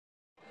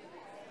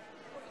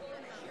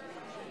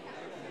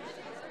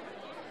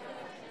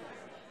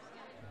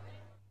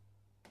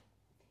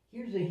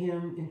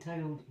hymn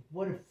entitled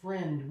What a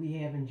Friend We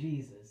Have in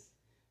Jesus,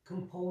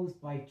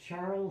 composed by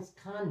Charles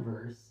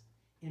Converse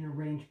and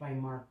arranged by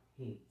Mark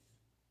Hayes.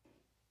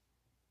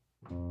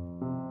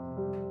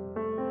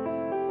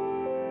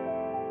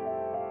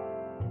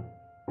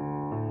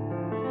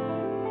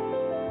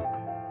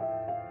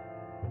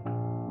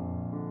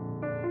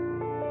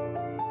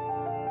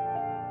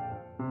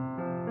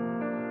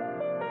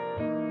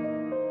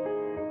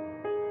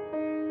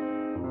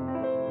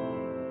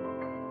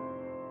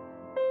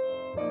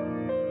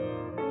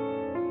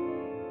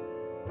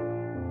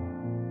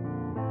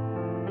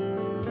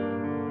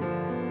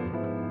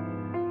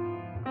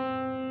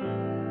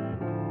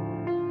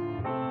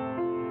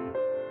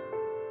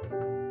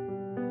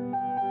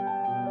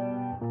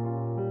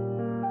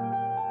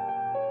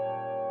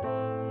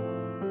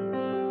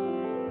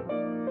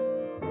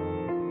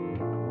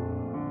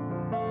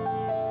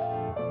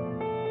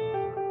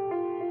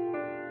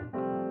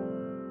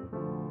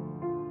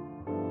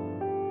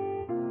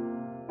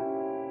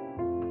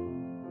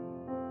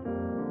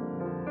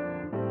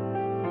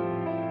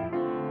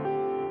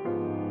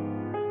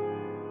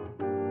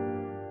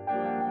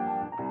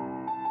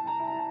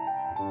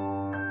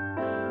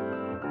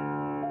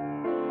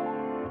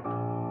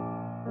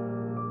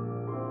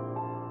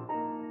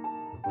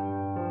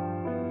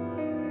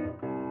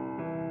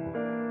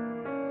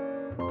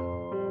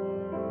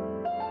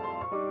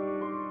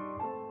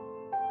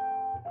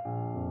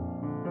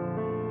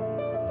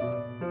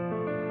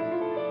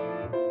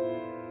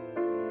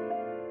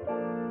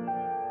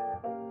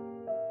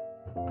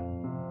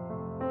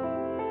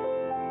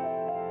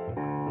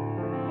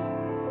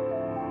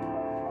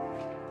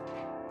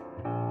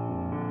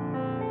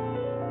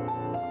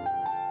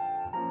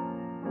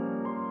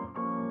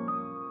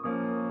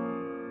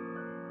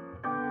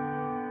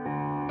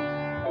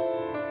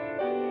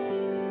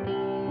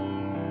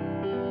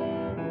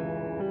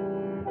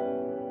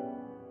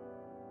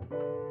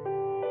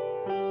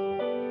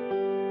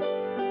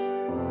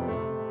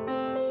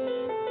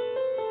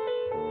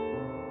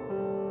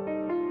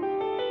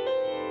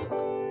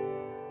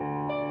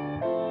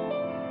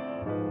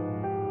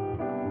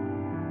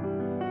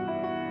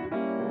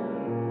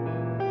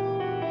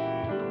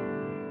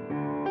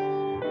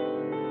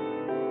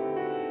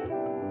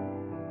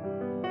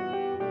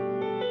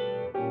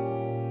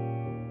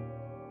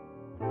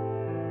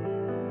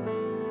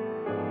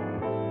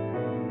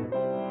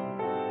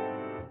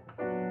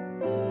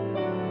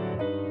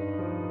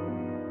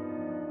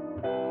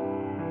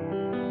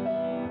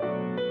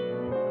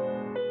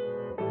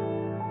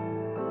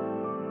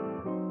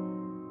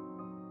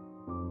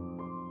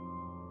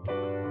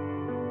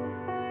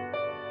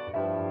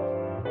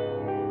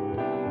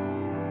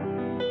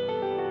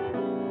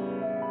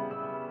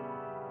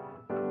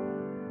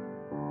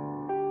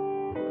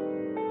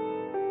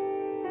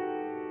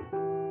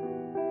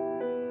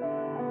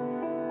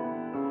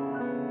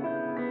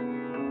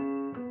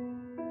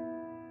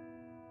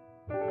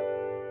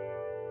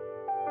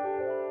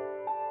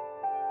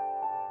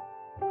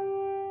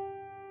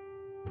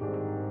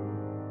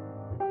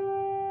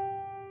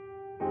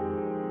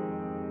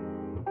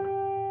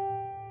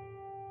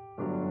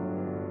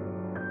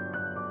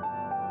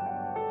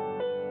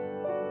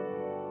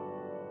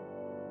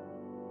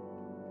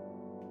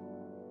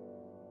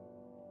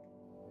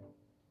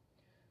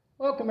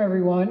 Welcome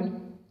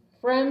everyone,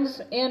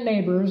 friends and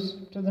neighbors,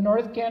 to the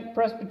North Kent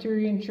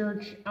Presbyterian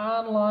Church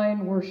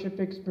online worship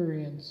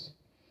experience.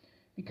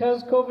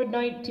 Because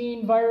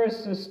COVID-19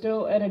 virus is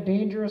still at a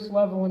dangerous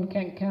level in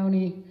Kent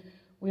County,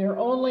 we are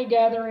only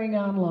gathering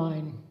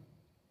online.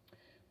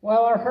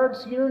 While our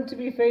hearts yearn to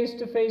be face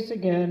to face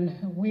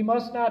again, we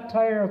must not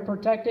tire of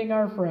protecting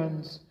our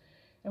friends,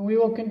 and we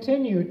will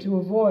continue to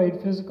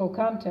avoid physical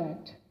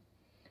contact.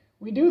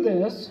 We do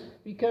this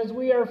because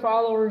we are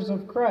followers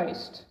of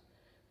Christ,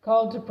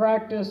 called to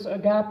practice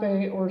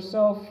agape or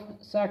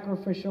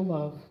self-sacrificial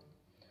love.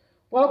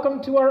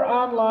 Welcome to our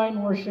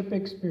online worship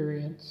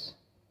experience.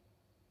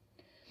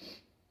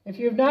 If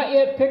you have not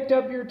yet picked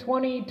up your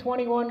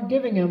 2021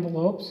 giving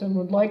envelopes and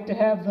would like to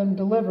have them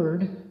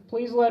delivered,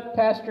 please let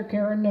Pastor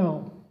Karen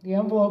know. The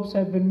envelopes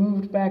have been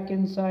moved back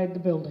inside the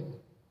building.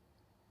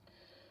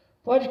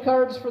 Pledge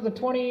cards for the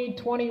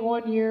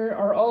 2021 year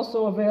are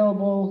also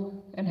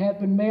available and have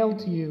been mailed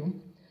to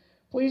you.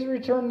 Please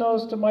return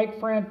those to Mike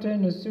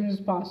Frampton as soon as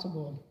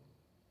possible.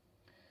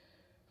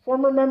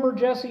 Former member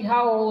Jessie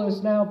Howell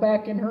is now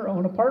back in her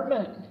own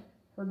apartment.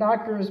 Her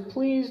doctor is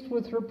pleased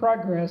with her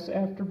progress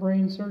after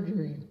brain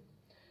surgery.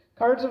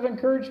 Cards of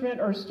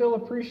encouragement are still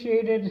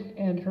appreciated,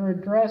 and her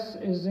address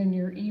is in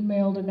your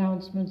emailed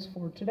announcements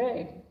for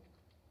today.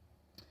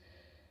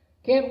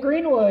 Camp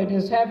Greenwood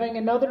is having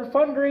another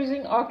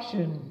fundraising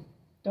auction.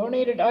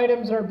 Donated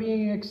items are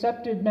being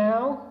accepted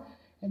now,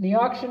 and the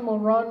auction will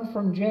run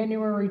from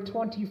January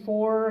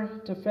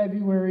 24 to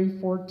February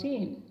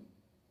 14.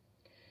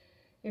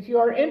 If you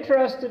are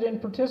interested in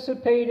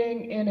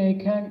participating in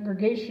a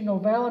congregational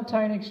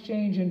Valentine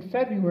exchange in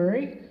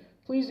February,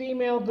 please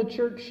email the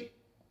church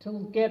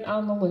to get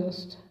on the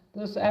list.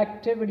 This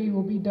activity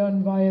will be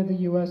done via the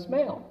U.S.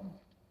 mail.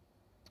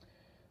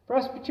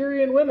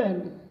 Presbyterian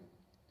women.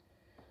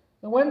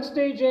 The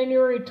Wednesday,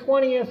 January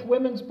 20th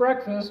Women's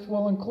Breakfast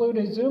will include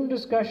a Zoom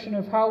discussion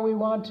of how we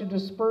want to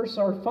disperse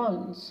our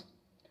funds.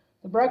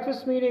 The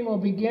breakfast meeting will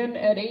begin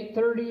at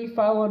 8:30,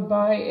 followed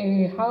by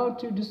a how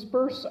to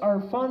disperse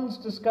our funds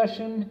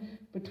discussion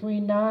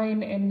between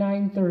 9 and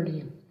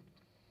 9:30.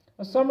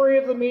 A summary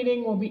of the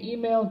meeting will be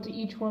emailed to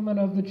each woman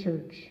of the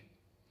church.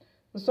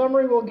 The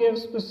summary will give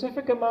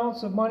specific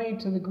amounts of money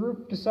to the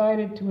group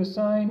decided to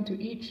assign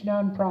to each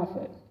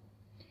nonprofit.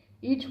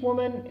 Each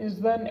woman is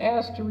then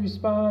asked to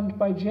respond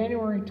by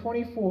January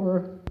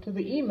 24 to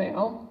the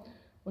email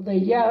with a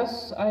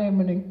yes, I am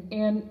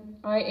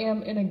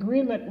in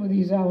agreement with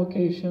these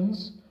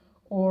allocations,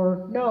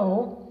 or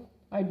no,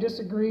 I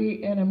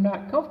disagree and am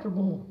not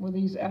comfortable with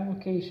these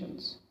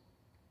allocations.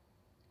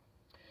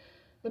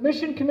 The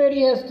Mission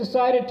Committee has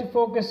decided to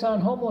focus on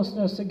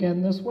homelessness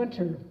again this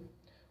winter.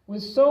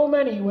 With so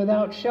many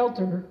without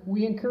shelter,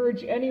 we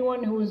encourage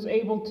anyone who is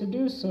able to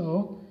do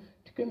so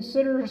to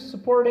consider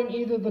supporting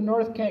either the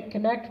North Kent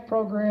Connect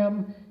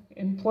program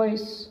in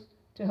place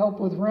to help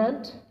with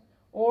rent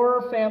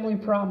or Family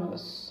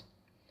Promise.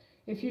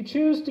 If you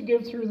choose to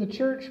give through the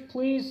church,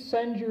 please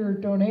send your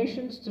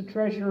donations to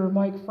Treasurer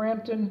Mike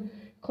Frampton,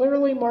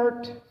 clearly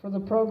marked for the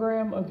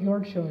program of your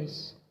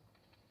choice.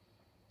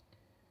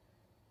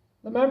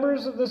 The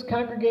members of this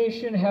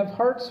congregation have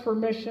hearts for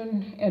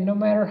mission, and no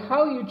matter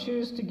how you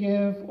choose to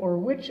give or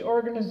which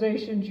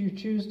organizations you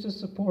choose to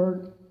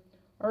support,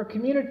 our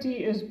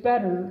community is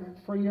better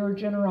for your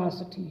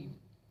generosity.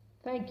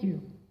 Thank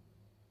you.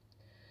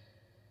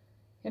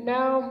 And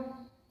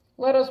now,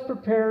 let us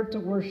prepare to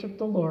worship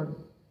the Lord.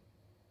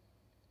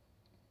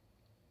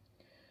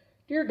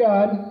 Dear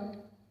God,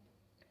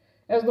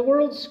 as the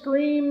world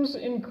screams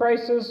in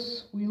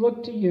crisis, we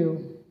look to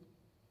you.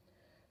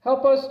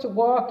 Help us to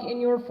walk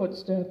in your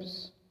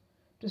footsteps,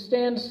 to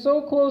stand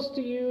so close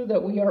to you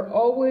that we are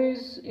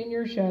always in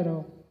your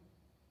shadow.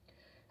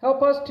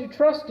 Help us to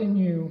trust in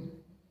you.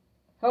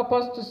 Help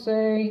us to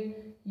say,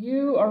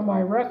 you are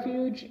my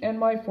refuge and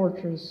my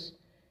fortress.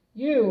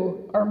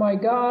 You are my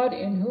God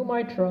in whom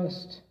I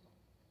trust.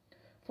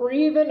 For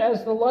even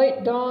as the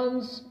light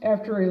dawns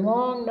after a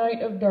long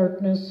night of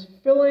darkness,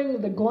 filling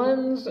the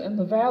glens and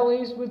the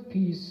valleys with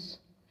peace,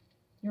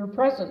 your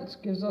presence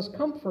gives us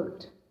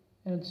comfort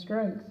and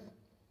strength.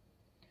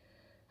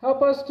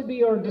 Help us to be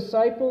your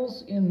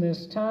disciples in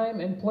this time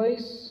and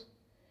place,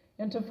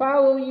 and to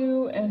follow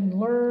you and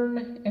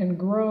learn and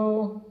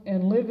grow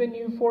and live in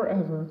you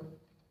forever.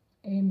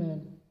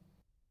 Amen.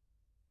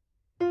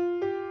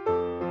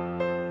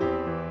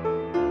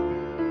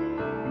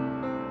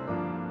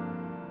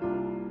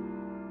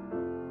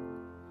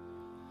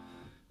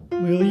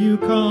 Will you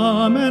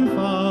come and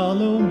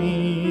follow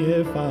me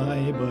if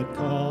I but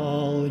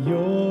call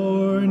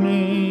your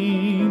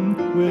name?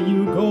 Will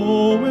you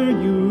go where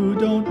you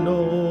don't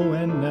know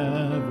and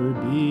never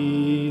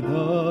be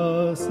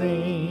the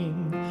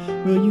same?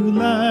 Will you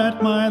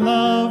let my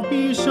love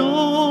be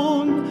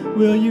shown?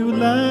 Will you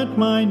let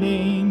my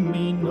name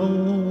be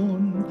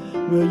known?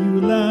 Will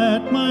you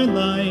let my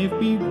life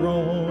be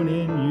grown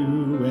in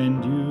you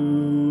and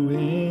you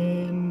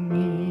in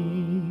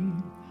me?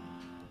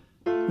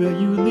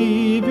 Will you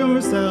leave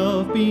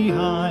yourself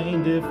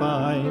behind if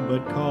I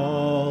but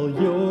call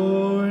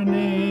your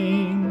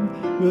name?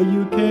 Will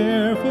you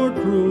care for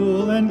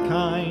cruel and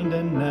kind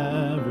and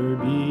never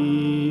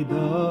be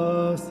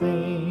the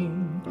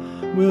same?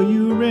 Will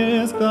you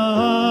risk the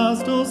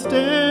hostile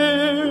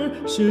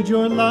stare, should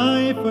your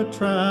life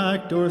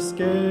attract or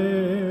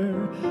scare?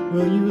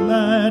 Will you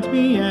let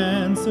me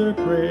answer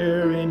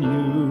prayer in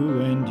you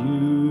and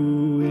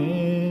you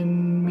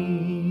in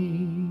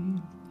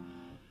me?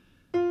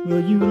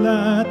 Will you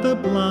let the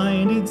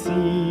blinded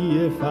see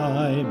if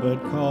I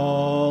but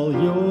call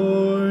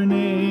your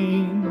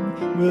name?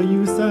 Will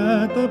you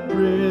set the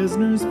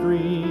prisoners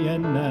free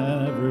and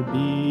never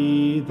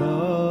be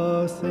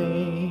the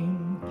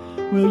same?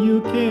 Will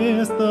you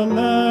kiss the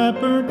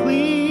leper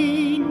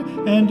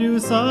clean and do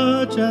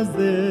such as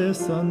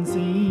this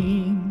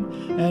unseen,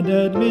 and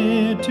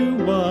admit to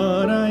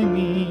what I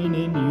mean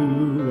in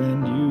you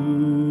and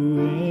you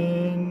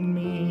in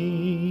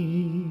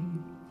me?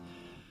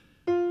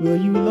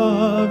 Will you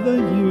love the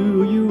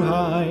you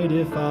hide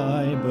if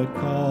I but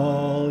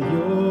call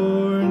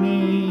your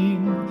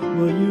name?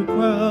 Will you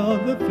quell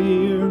the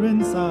fear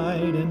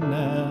inside and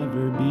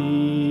never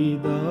be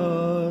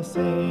the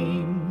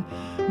same?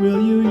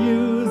 Will you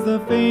use the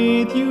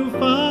faith you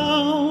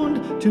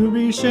found to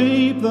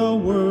reshape the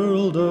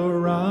world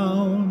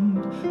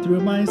around,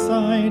 through my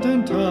sight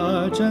and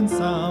touch and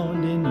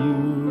sound in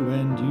you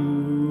and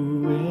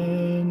you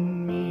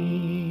in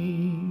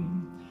me?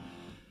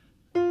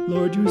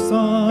 Lord, you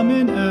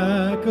summon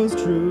echoes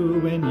true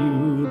when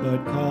you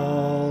but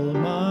call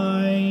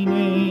my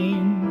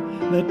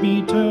name. Let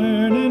me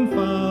turn and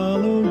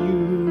follow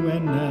you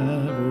and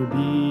never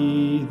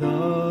be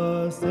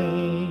the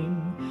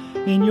same.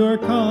 In your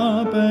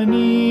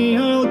company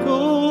I'll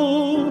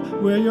go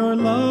where your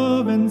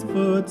love and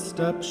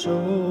footsteps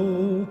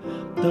show.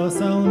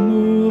 Thus I'll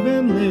move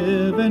and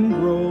live and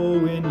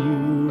grow in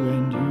you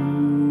and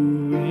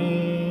you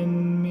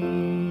in me.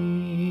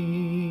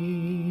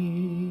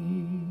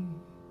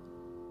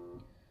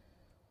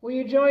 Will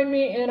you join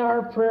me in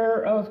our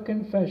prayer of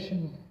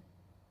confession?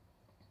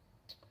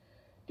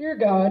 Dear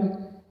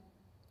God,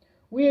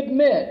 we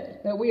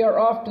admit that we are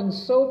often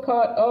so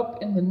caught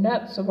up in the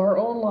nets of our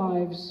own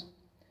lives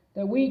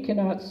that we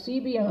cannot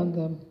see beyond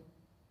them.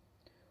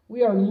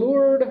 We are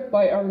lured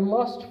by our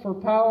lust for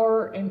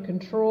power and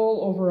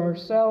control over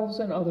ourselves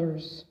and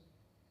others.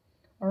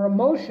 Our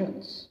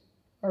emotions,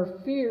 our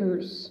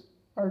fears,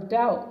 our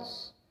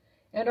doubts,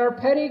 and our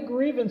petty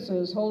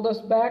grievances hold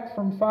us back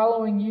from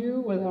following you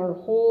with our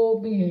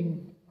whole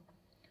being.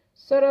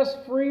 Set us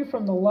free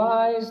from the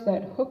lies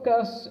that hook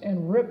us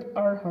and rip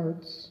our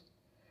hearts.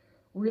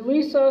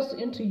 Release us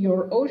into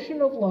your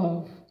ocean of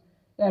love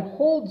that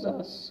holds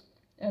us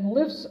and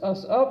lifts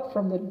us up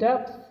from the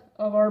depth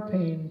of our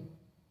pain.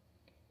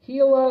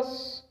 Heal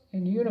us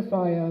and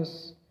unify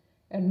us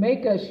and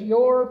make us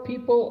your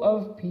people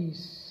of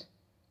peace.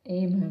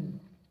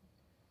 Amen.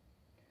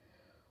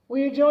 Will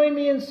you join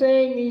me in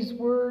saying these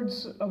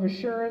words of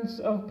assurance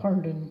of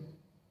pardon?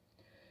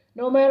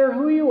 No matter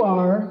who you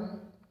are,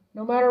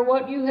 no matter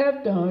what you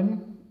have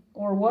done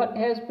or what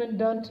has been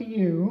done to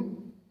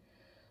you,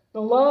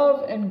 the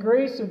love and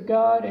grace of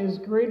God is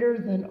greater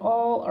than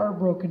all our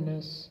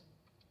brokenness.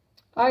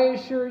 I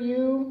assure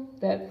you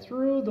that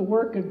through the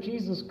work of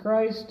Jesus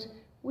Christ,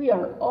 we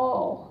are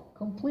all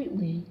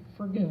completely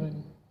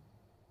forgiven.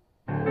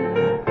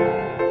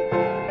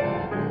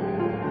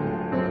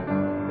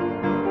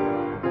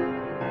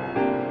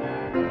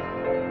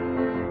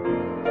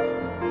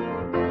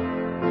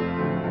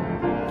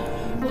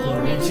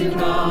 Glory to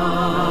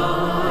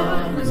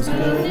God, whose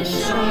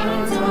goodness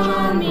shines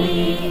on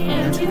me,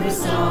 and to the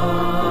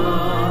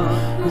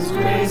Son, whose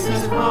grace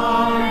has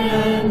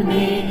pardoned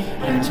me,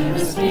 and to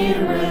the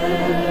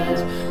Spirit,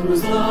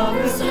 whose love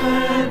has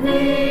set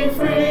me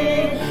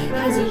free,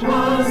 as it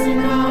was in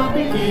the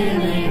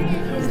beginning,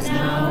 is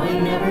now,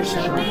 and never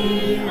shall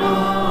be.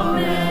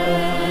 Amen.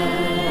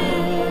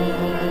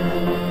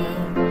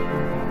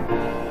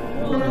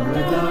 World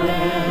without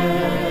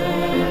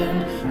end,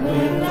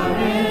 without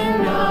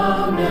end,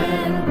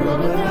 amen.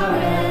 World without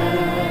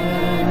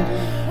end,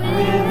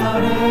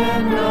 without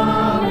end,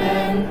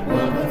 amen.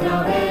 World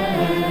without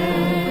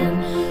end,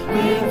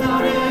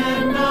 without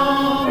end,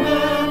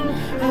 amen.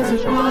 As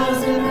it was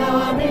in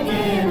the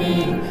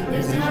beginning,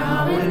 is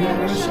now, and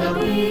never shall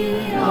be.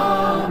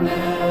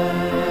 Amen.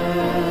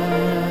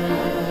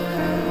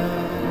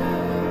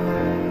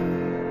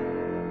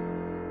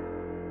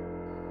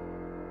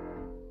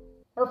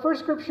 Our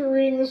first scripture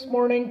reading this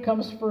morning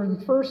comes from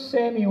 1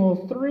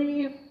 Samuel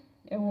 3,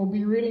 and we'll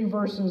be reading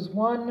verses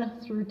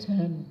 1 through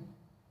 10.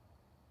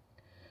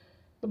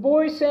 The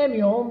boy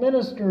Samuel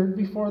ministered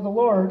before the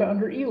Lord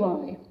under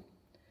Eli.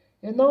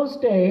 In those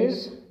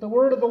days, the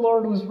word of the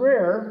Lord was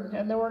rare,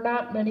 and there were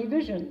not many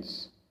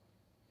visions.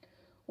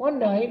 One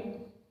night,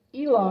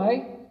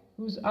 Eli,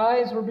 whose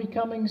eyes were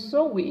becoming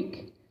so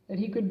weak that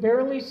he could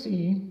barely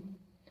see,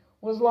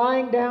 was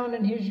lying down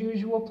in his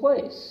usual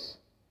place.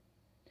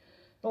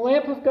 The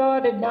lamp of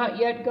God had not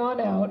yet gone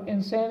out,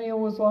 and Samuel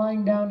was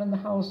lying down in the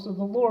house of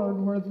the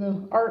Lord where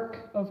the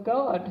ark of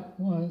God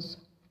was.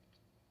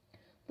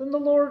 Then the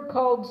Lord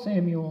called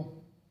Samuel.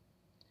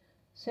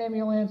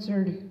 Samuel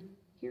answered,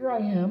 "Here I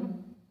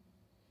am."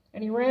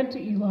 And he ran to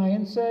Eli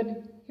and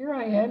said, "Here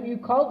I am, you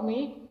called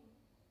me."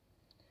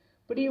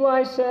 But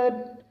Eli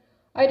said,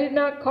 "I did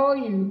not call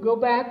you, go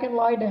back and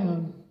lie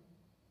down."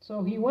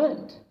 So he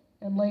went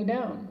and lay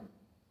down.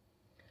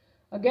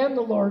 Again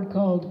the Lord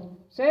called,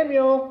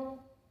 "Samuel."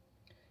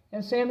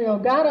 And Samuel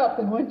got up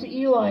and went to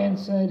Eli and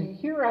said,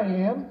 "Here I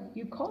am,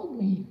 you called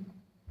me."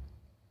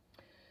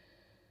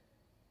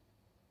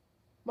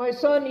 "My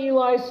son,"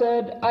 Eli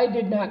said, "I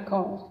did not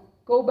call.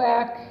 Go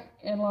back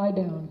and lie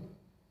down."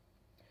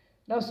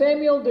 Now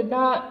Samuel did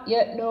not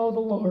yet know the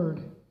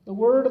Lord. The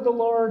word of the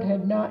Lord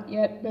had not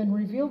yet been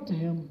revealed to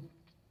him.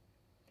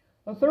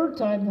 A third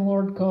time the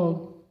Lord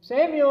called,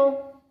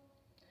 "Samuel."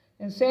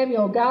 And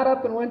Samuel got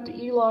up and went to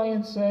Eli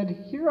and said,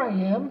 "Here I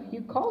am,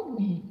 you called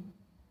me."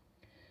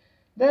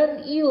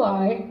 Then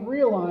Eli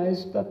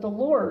realized that the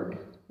Lord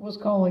was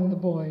calling the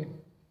boy.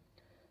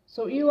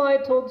 So Eli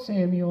told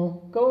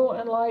Samuel, "Go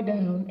and lie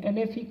down, and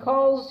if he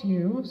calls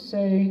you,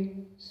 say,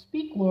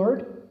 'Speak,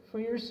 Lord, for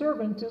your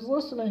servant is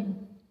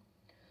listening.'"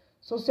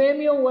 So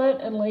Samuel went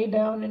and lay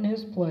down in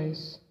his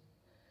place.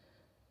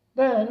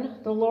 Then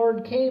the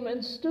Lord came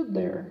and stood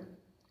there,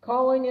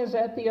 calling as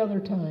at the other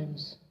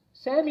times,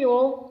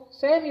 "Samuel,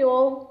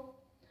 Samuel."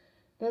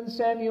 Then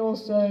Samuel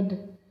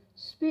said,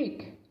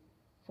 "Speak,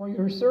 for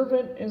your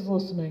servant is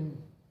listening."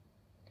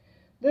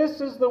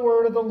 This is the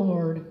word of the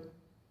Lord.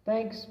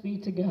 Thanks be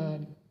to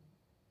God.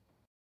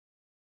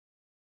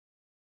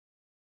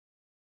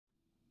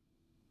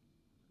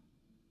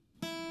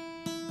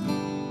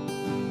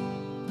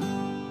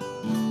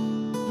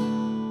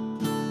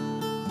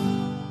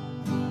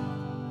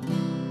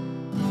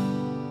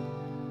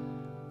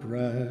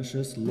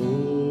 Precious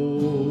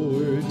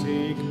Lord,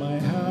 take my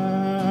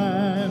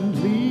hand,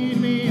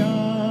 lead me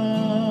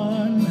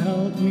on,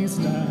 help me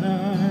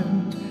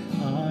stand.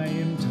 I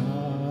am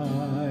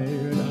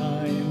tired,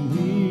 I am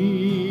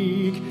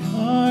weak,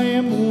 I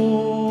am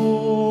worn.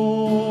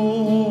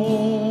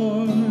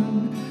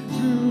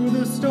 Through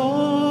the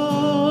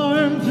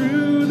storm,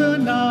 through the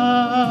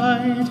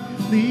night,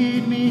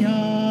 lead me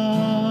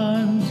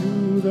on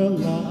to the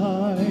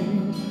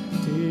light.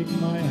 Take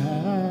my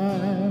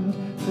hand,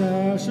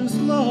 precious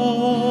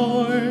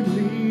Lord,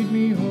 lead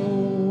me home.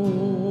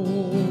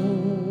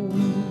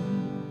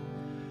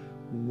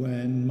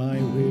 When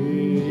my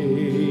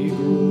way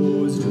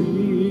grows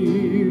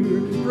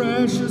drear,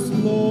 precious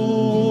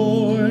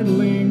Lord,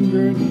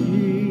 linger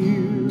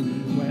near.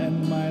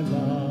 When my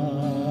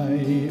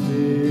life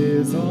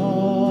is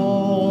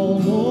almost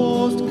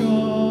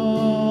gone,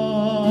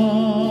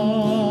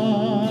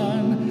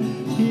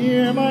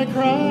 hear my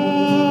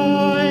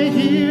cry,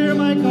 hear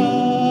my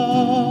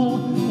call,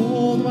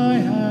 hold my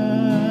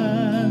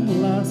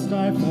hand lest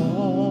I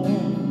fall.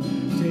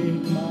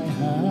 Take my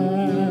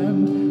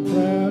hand,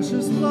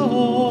 precious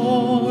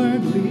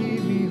Lord,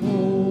 lead me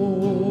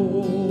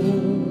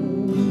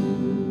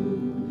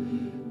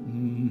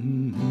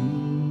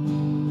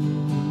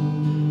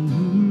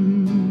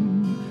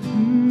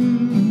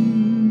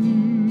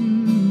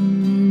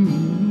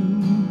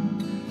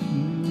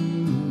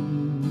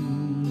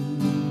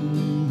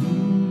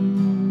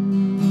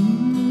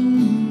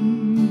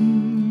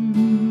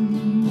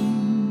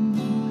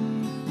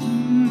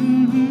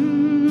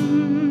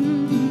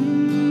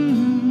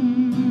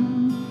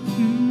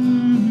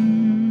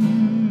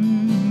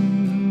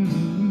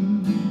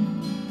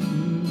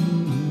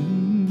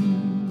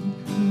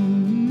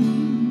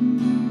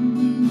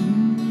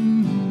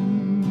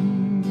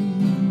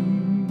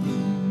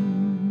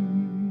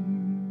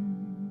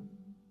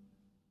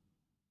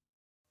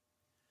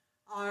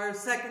Our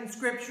second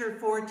scripture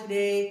for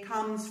today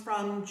comes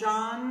from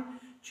John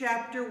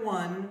chapter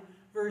 1,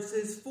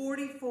 verses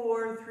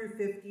 44 through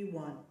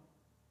 51.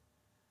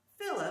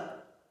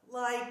 Philip,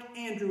 like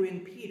Andrew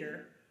and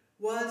Peter,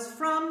 was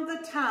from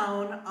the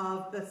town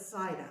of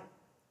Bethsaida.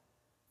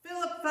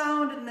 Philip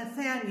found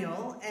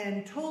Nathanael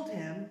and told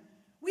him,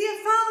 "We have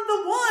found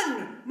the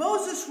one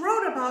Moses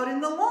wrote about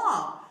in the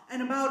law,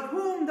 and about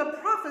whom the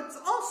prophets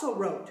also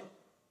wrote,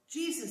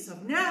 Jesus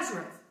of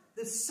Nazareth,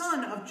 the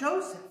son of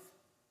Joseph."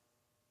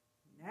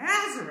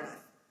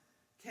 Nazareth?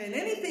 Can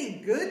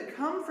anything good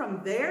come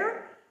from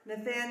there?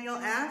 Nathanael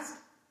asked.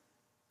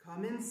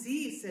 "Come and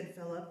see," said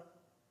Philip.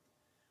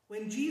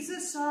 When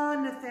Jesus saw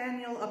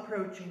Nathanael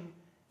approaching,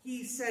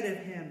 he said of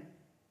him,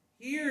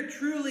 "Here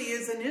truly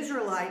is an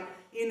Israelite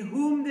in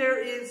whom there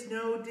is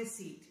no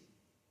deceit."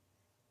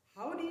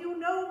 "How do you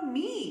know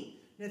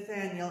me?"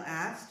 Nathanael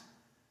asked.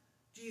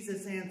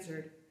 Jesus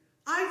answered,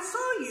 "I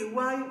saw you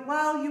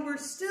while you were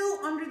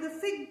still under the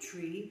fig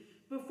tree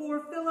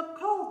before Philip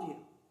called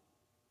you."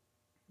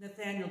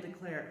 Nathanael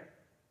declared,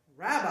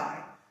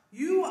 "Rabbi,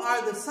 you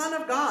are the Son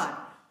of God.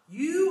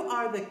 You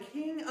are the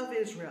King of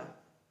Israel."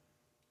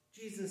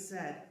 Jesus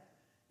said,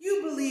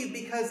 "You believe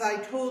because I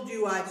told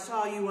you I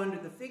saw you under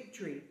the fig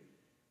tree.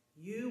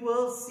 You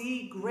will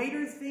see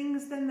greater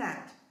things than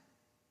that."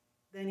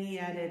 Then he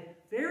added,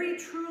 "Very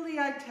truly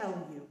I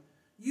tell you,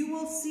 you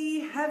will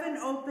see heaven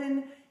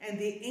open and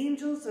the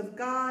angels of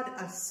God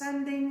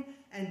ascending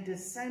and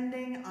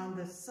descending on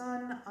the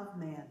Son of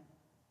Man."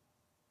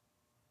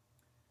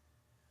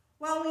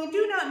 While we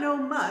do not know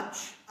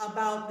much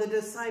about the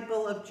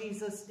disciple of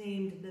Jesus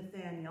named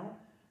Nathanael,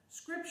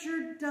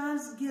 Scripture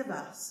does give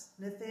us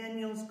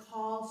Nathanael's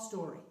call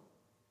story.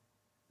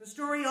 The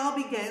story all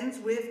begins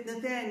with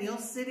Nathanael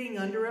sitting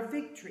under a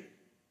fig tree.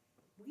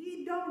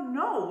 We don't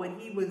know what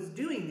he was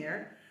doing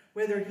there,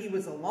 whether he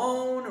was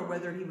alone or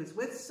whether he was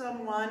with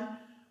someone,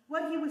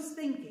 what he was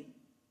thinking.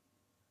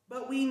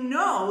 But we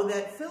know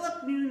that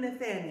Philip knew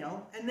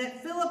Nathanael and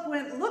that Philip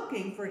went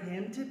looking for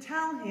him to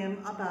tell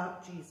him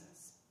about Jesus.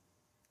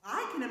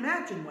 I can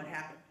imagine what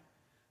happened.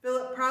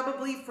 Philip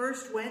probably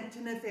first went to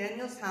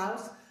Nathanael's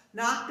house,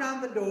 knocked on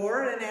the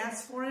door, and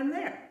asked for him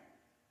there.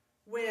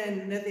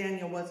 When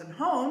Nathanael wasn't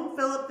home,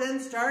 Philip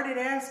then started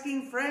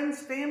asking friends,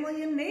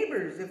 family, and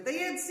neighbors if they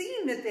had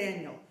seen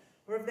Nathanael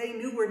or if they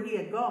knew where he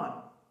had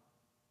gone.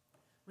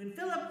 When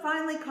Philip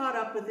finally caught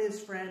up with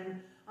his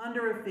friend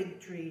under a fig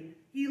tree,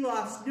 he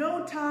lost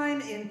no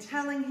time in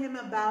telling him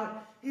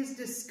about his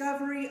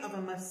discovery of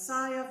a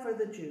Messiah for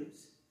the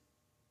Jews.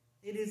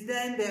 It is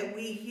then that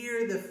we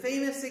hear the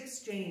famous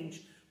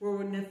exchange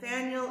where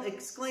Nathanael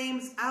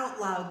exclaims out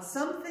loud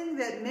something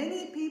that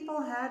many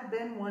people had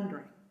been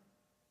wondering.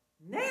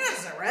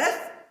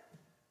 "Nazareth?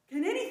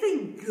 Can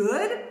anything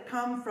good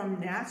come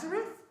from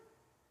Nazareth?"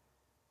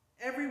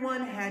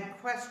 Everyone had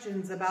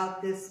questions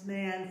about this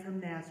man from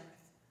Nazareth.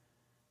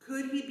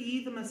 Could he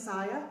be the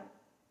Messiah?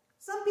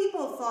 Some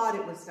people thought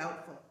it was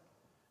doubtful.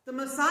 The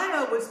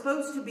Messiah was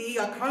supposed to be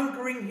a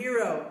conquering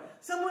hero,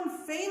 someone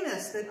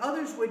famous that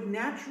others would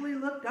naturally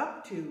look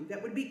up to,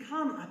 that would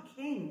become a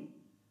king.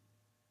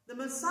 The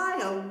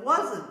Messiah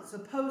wasn't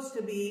supposed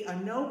to be a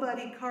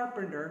nobody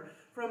carpenter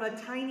from a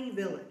tiny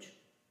village,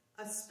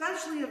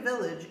 especially a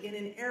village in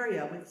an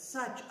area with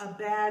such a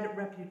bad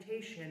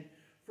reputation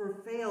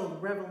for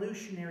failed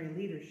revolutionary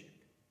leadership.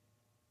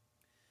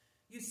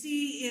 You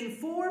see, in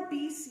 4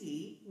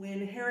 BC,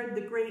 when Herod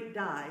the Great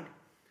died,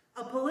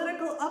 a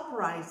political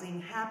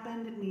uprising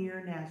happened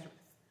near Nazareth.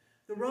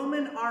 The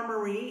Roman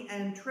armory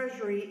and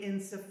treasury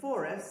in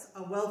Sepphoris,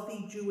 a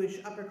wealthy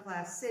Jewish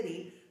upper-class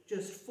city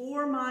just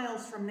 4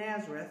 miles from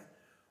Nazareth,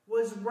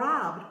 was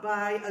robbed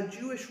by a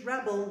Jewish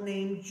rebel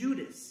named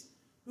Judas,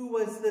 who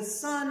was the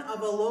son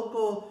of a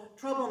local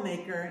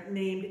troublemaker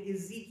named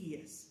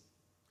Ezekias.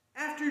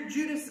 After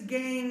Judas'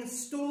 gang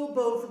stole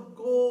both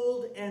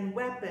gold and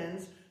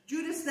weapons,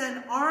 Judas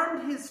then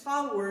armed his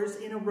followers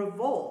in a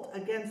revolt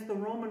against the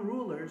Roman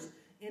rulers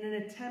in an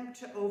attempt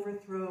to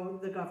overthrow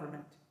the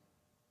government.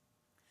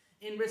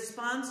 In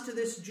response to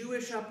this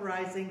Jewish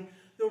uprising,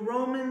 the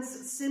Romans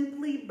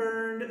simply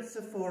burned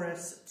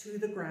Sepphoris to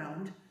the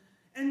ground,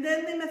 and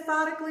then they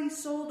methodically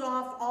sold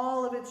off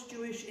all of its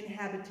Jewish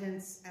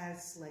inhabitants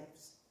as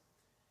slaves.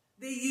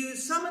 They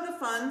used some of the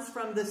funds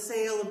from the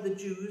sale of the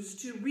Jews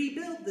to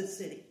rebuild the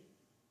city,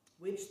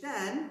 which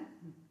then,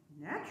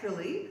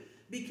 naturally,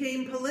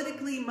 became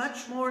politically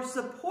much more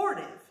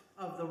supportive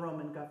of the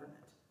Roman government.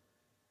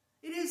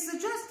 It is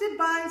suggested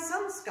by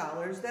some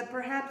scholars that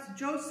perhaps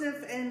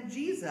Joseph and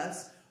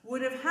Jesus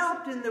would have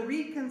helped in the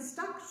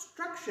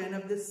reconstruction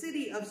of the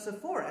city of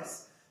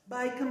Sepphoris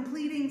by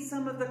completing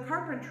some of the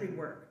carpentry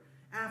work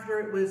after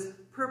it was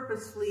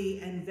purposefully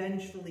and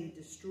vengefully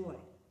destroyed.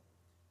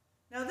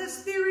 Now,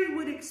 this theory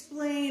would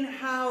explain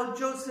how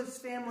Joseph's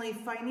family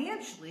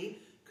financially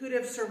could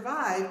have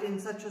survived in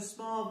such a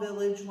small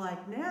village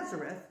like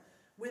Nazareth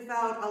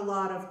without a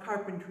lot of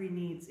carpentry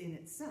needs in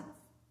itself.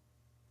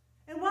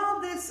 And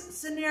while this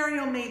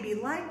scenario may be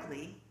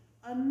likely,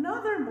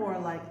 another more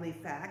likely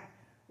fact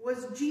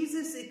was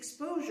Jesus'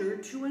 exposure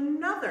to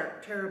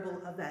another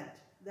terrible event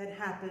that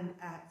happened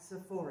at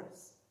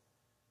Sepphoris.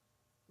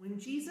 When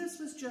Jesus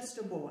was just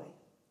a boy,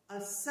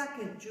 a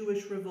second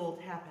Jewish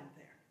revolt happened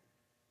there.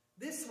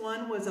 This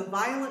one was a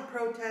violent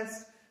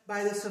protest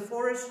by the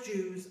Sepphoris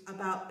Jews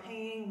about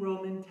paying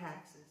Roman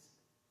taxes.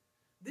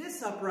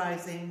 This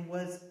uprising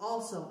was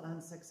also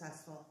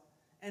unsuccessful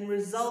and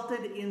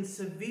resulted in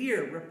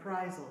severe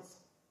reprisals.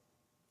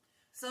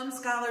 Some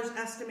scholars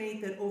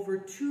estimate that over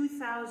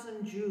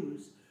 2,000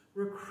 Jews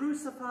were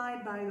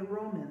crucified by the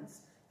Romans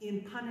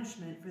in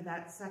punishment for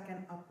that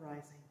second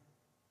uprising.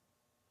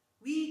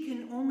 We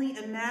can only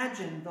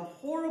imagine the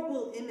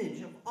horrible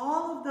image of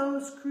all of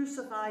those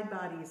crucified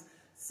bodies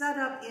set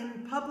up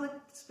in public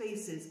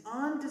spaces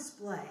on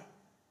display.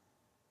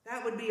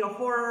 That would be a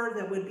horror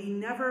that would be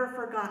never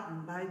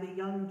forgotten by the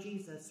young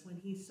Jesus when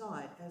he saw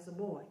it as a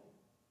boy.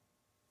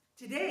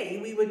 Today,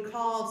 we would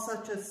call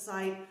such a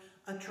sight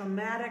a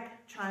traumatic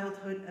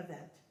childhood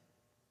event.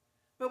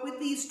 But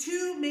with these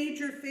 2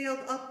 major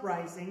failed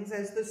uprisings,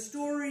 as the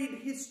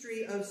storied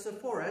history of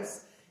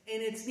Sepphoris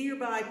and its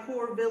nearby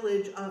poor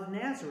village of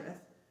Nazareth,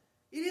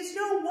 it is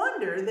no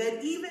wonder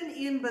that even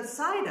in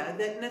Bethsaida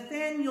that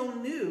Nathanael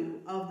knew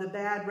of the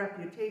bad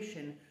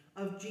reputation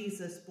of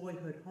Jesus'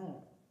 boyhood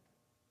home.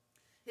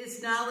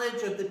 His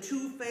knowledge of the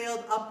 2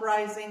 failed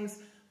uprisings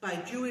by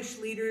Jewish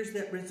leaders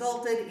that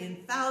resulted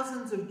in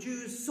thousands of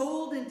Jews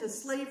sold into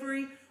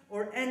slavery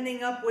or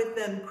ending up with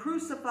them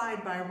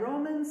crucified by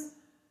Romans,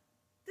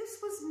 this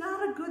was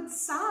not a good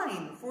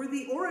sign for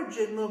the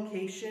origin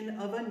location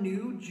of a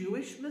new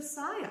Jewish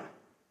Messiah.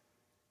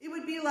 It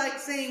would be like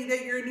saying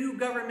that your new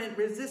government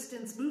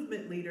resistance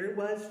movement leader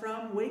was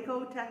from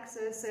Waco,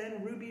 Texas,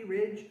 and Ruby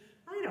Ridge,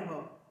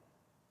 Idaho.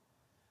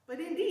 But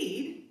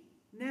indeed,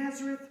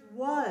 Nazareth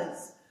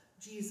was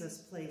Jesus'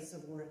 place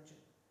of origin.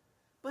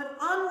 But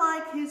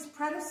unlike his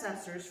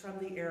predecessors from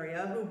the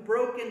area who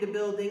broke into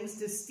buildings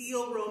to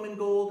steal Roman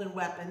gold and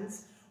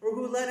weapons, or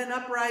who led an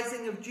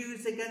uprising of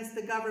Jews against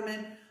the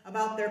government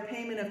about their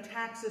payment of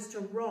taxes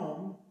to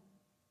Rome,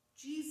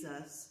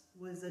 Jesus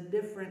was a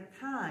different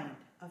kind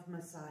of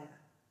Messiah.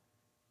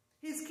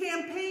 His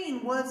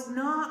campaign was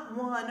not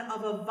one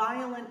of a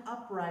violent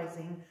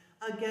uprising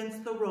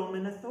against the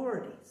Roman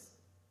authorities.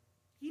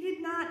 He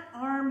did not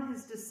arm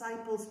his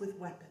disciples with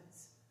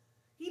weapons.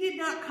 He did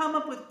not come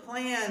up with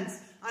plans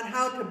on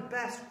how to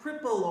best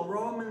cripple a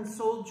Roman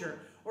soldier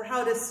or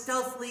how to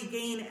stealthily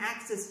gain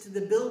access to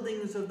the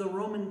buildings of the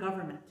Roman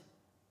government.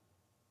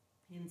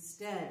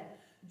 Instead,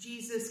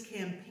 Jesus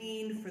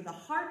campaigned for the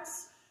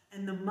hearts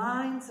and the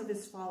minds of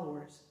his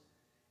followers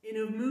in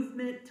a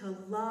movement to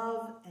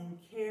love and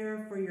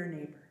care for your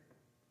neighbor.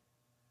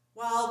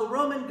 While the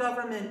Roman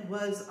government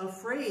was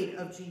afraid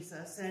of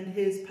Jesus and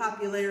his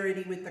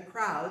popularity with the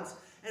crowds,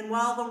 and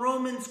while the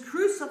Romans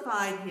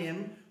crucified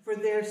him for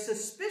their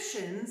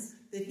suspicions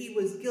that he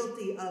was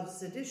guilty of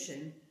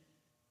sedition,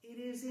 it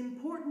is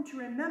important to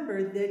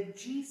remember that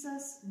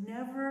Jesus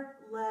never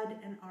led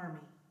an army.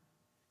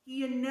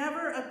 He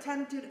never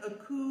attempted a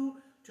coup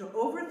to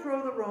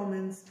overthrow the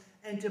Romans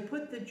and to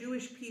put the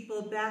Jewish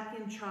people back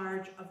in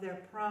charge of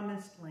their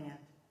promised land.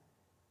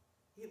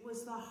 It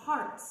was the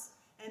hearts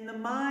and the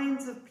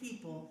minds of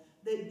people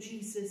that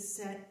Jesus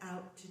set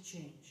out to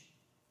change.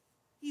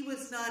 He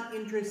was not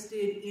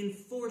interested in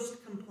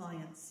forced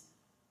compliance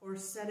or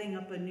setting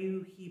up a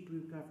new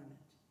Hebrew government.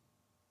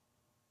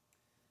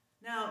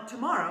 Now,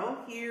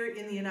 tomorrow, here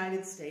in the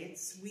United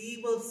States,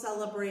 we will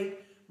celebrate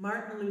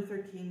Martin Luther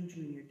King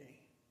Jr. Day.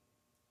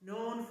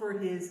 Known for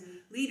his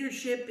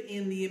leadership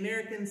in the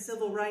American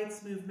Civil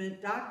Rights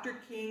Movement, Dr.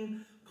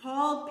 King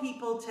called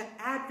people to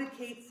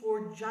advocate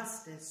for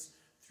justice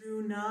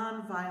through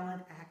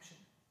nonviolent action.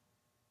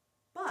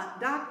 But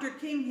Dr.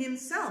 King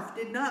himself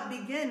did not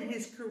begin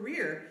his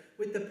career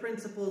with the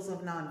principles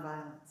of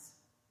nonviolence.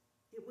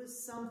 It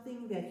was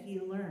something that he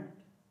learned.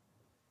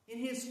 In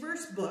his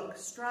first book,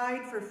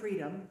 Stride for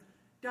Freedom,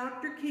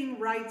 Dr. King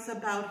writes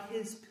about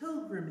his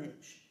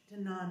pilgrimage to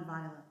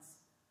nonviolence.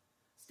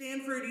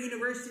 Stanford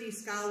University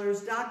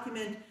scholars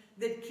document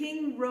that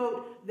King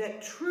wrote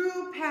that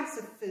true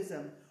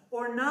pacifism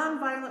or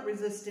nonviolent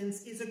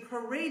resistance is a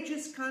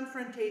courageous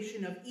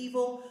confrontation of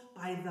evil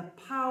by the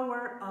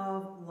power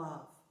of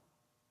love.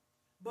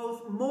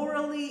 Both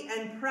morally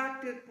and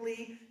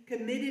practically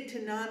committed to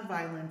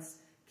nonviolence,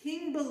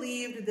 King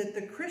believed that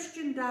the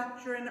Christian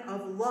doctrine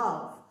of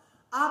love,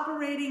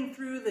 operating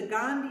through the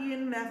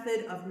Gandhian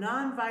method of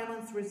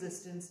nonviolence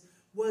resistance,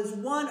 was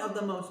one of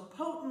the most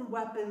potent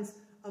weapons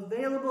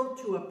available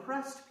to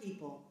oppressed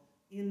people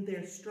in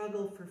their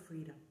struggle for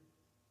freedom.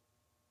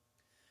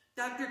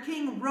 Dr.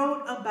 King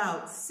wrote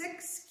about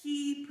 6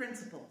 key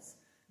principles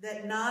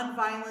that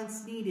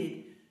nonviolence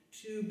needed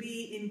to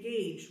be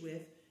engaged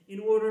with in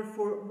order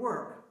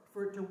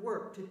for it to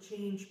work to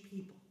change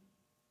people.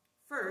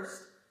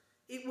 First,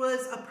 it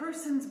was a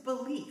person's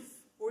belief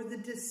or the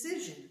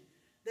decision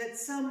that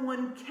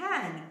someone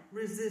can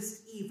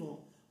resist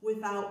evil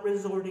without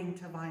resorting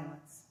to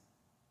violence.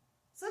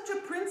 Such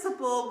a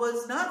principle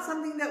was not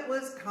something that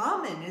was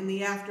common in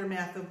the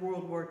aftermath of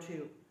World War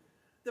II.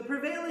 The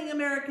prevailing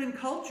American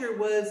culture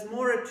was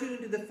more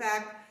attuned to the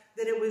fact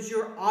that it was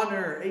your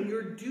honor and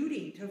your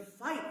duty to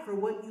fight for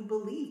what you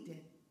believed in.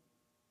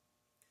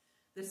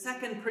 The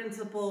second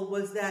principle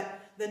was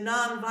that the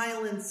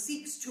nonviolence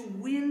seeks to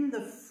win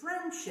the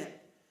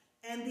friendship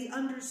and the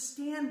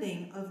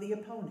understanding of the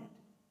opponent.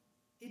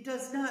 It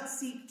does not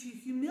seek to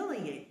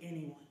humiliate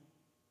anyone.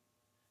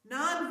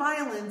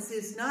 Nonviolence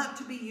is not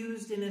to be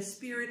used in a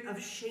spirit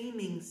of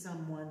shaming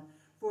someone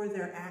for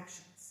their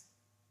actions.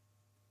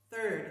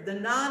 Third, the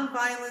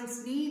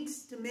nonviolence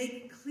needs to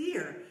make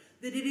clear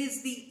that it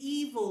is the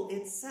evil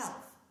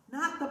itself,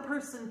 not the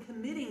person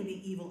committing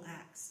the evil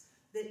acts,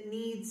 that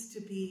needs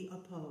to be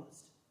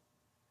opposed.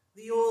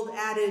 The old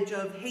adage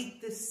of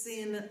hate the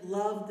sin,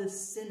 love the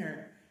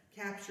sinner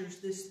captures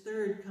this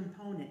third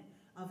component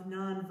of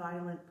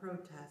nonviolent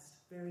protest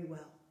very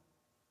well.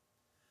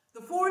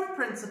 The fourth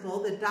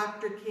principle that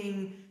Dr.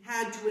 King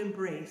had to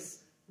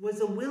embrace was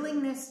a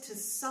willingness to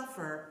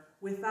suffer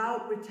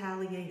without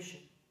retaliation.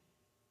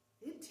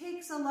 It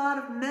takes a lot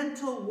of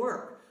mental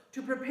work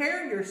to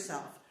prepare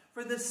yourself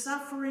for the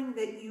suffering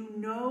that you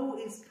know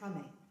is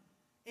coming,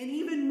 and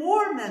even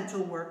more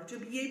mental work to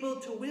be able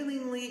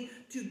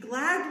to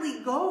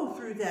gladly go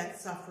through that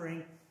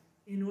suffering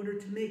in order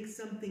to make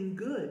something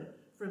good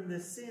from the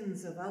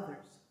sins of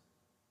others.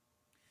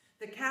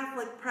 The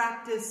Catholic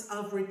practice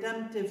of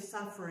redemptive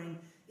suffering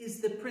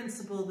is the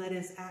principle that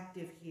is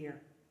active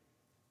here.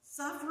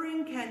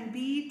 Suffering can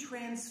be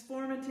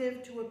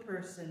transformative to a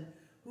person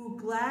who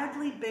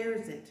gladly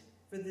bears it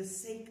for the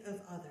sake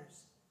of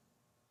others.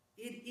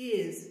 It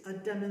is a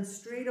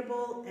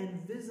demonstrable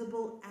and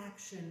visible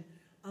action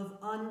of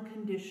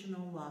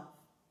unconditional love.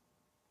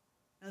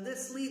 Now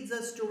this leads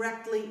us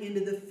directly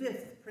into the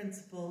fifth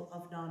principle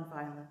of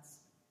nonviolence.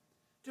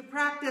 To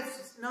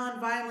practice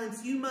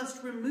nonviolence, you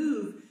must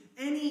remove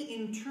any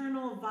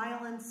internal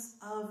violence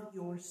of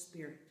your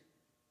spirit.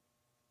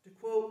 To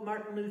quote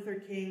Martin Luther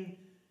King,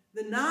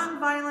 the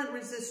nonviolent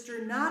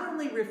resistor not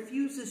only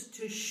refuses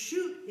to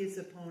shoot his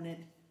opponent,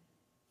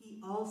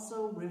 he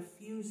also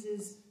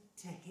refuses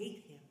to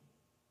hate him.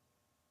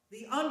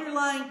 The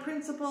underlying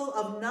principle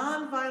of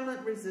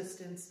nonviolent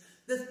resistance,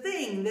 the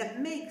thing that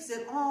makes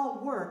it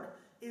all work,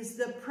 is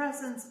the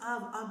presence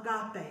of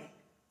agape,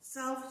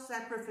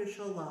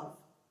 self-sacrificial love.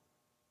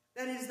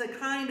 That is the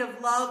kind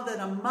of love that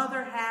a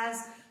mother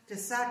has to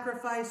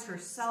sacrifice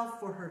herself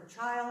for her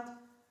child,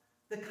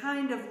 the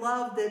kind of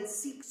love that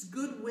seeks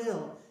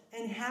goodwill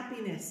and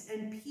happiness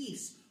and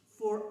peace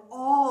for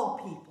all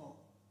people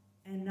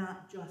and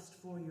not just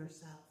for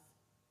yourself.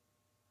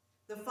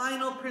 The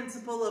final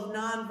principle of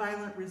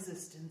nonviolent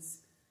resistance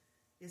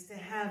is to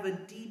have a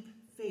deep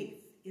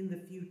faith in the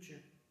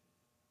future.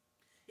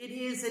 It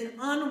is an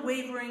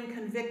unwavering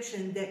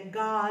conviction that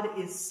God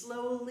is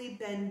slowly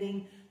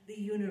bending the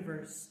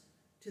universe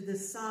to the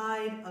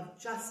side of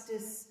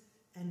justice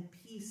and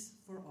peace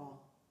for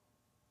all.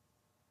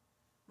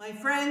 My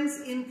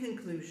friends, in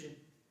conclusion,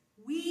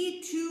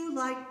 we too,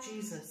 like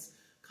Jesus,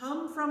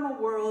 come from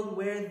a world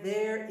where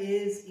there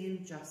is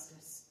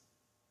injustice.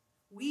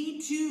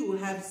 We too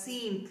have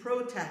seen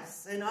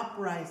protests and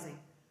uprising,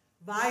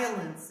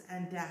 violence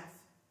and death.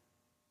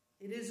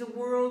 It is a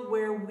world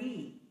where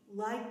we,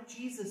 like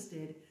Jesus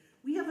did,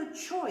 we have a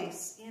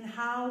choice in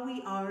how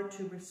we are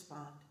to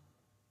respond.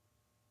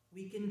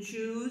 We can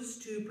choose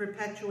to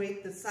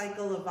perpetuate the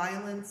cycle of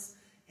violence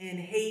and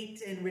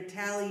hate and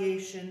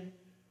retaliation,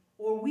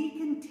 or we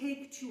can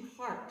take to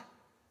heart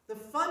the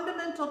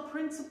fundamental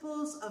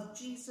principles of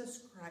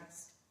Jesus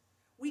Christ.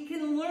 We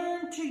can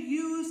learn to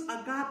use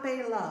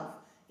agape love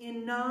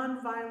in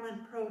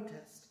nonviolent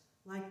protest,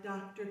 like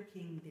Dr.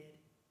 King did.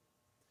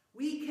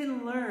 We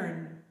can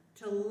learn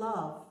to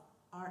love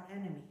our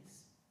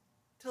enemies,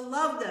 to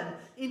love them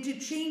into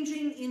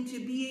changing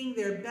into being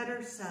their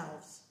better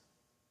selves,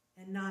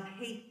 and not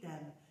hate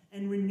them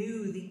and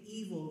renew the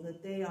evil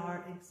that they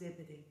are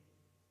exhibiting.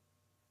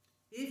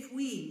 If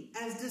we,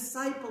 as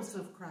disciples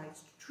of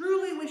Christ,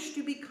 truly wish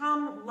to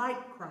become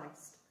like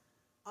Christ,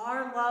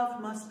 our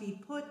love must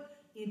be put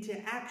into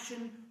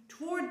action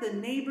toward the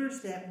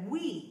neighbors that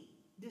we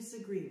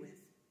disagree with.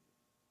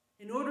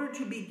 In order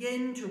to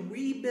begin to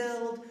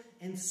rebuild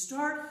and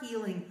start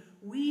healing,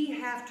 we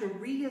have to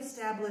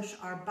reestablish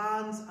our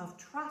bonds of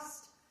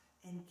trust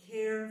and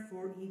care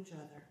for each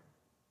other.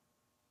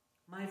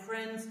 My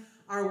friends,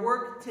 our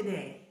work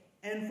today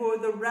and for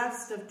the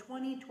rest of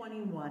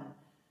 2021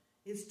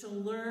 is to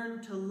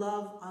learn to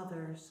love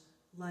others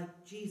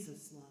like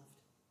Jesus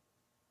loved,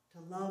 to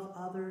love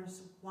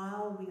others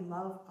while we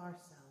love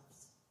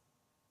ourselves.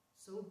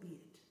 So be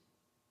it.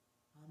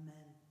 Amen.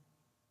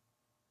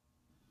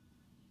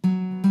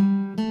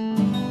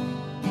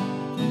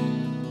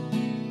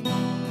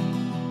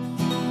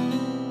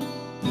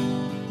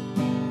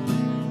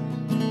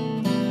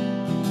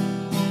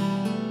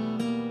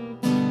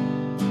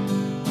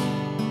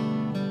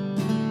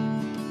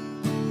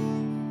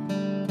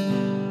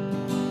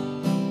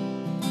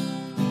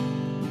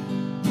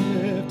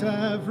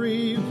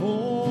 Every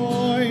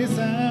voice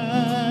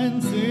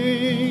and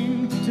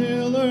sing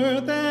till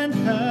earth and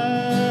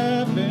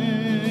heaven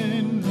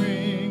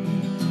ring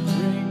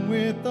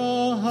with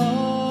the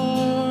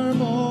harmonies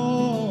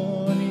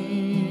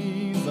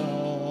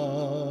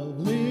of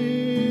liberty.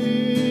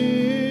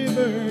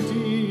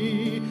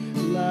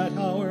 Let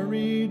our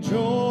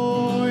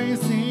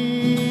rejoicing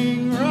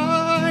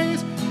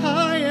rise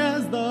high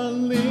as the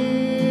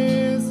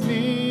listening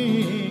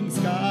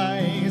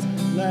skies.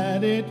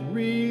 Let it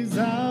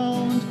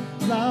resound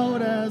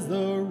loud as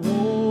the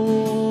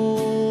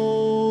rolling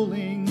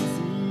sea.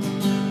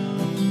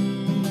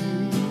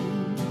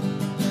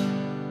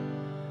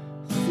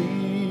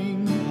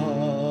 Sing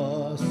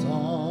a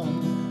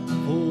song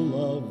full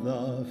of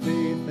the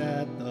faith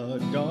that the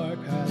dark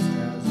past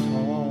has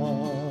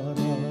taught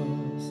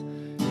us.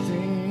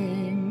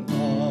 Sing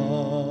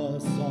a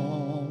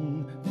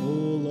song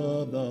full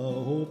of the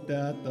hope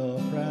that the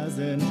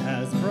present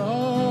has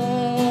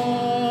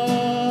brought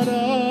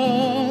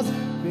us.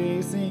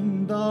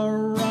 Facing the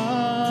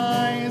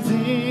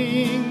rising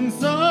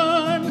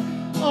sun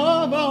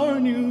of our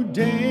new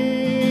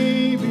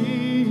day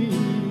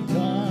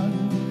begun,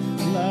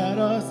 let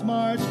us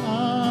march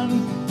on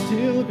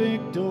till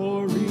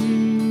victory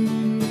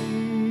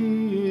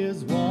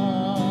is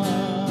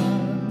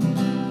won.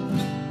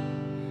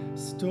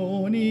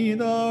 Stony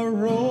the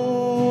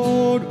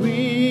road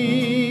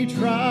we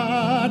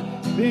trod,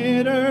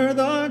 bitter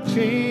the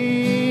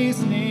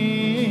chastening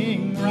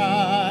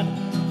rod,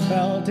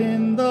 felt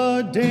in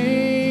the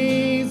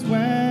days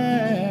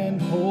when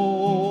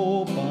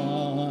hope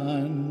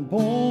unborn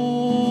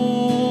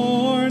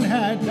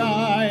had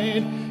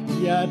died,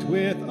 yet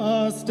with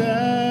a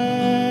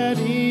steady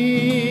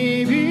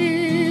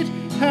beat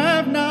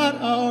have not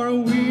our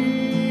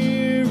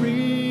weary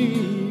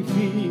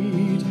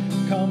feet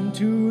come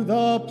to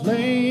the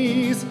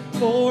place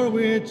for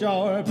which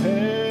our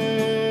parents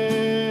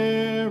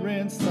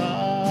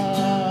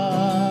sighed.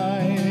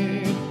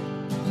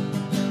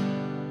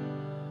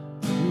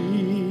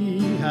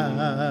 We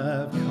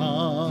have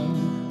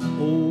come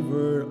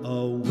over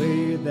a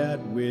way that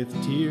with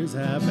tears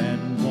have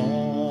been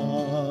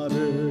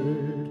watered.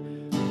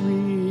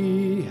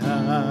 We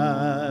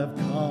have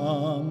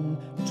come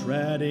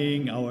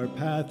treading our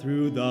path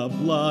through the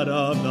blood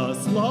of the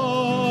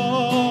slaughtered,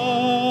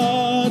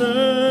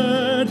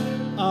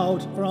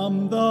 out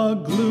from the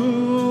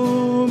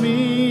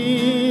gloomy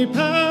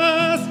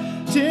past,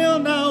 till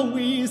now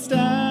we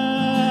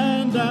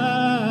stand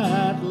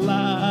at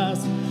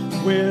last,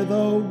 where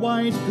the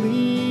white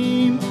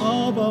gleam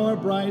of our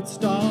bright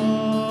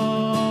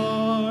star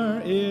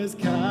is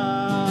cast.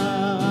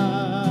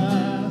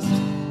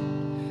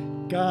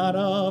 God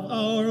of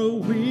our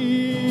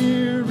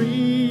weary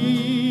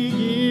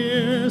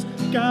years,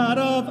 God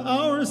of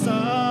our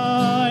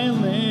silent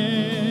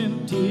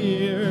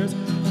tears,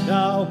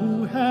 Thou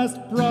who hast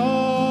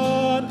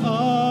brought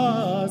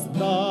us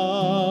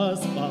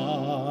thus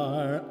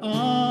far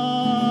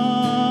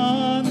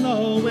on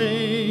the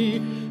way,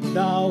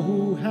 Thou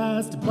who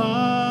hast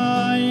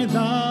by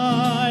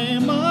Thy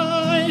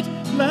might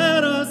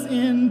led us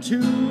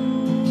into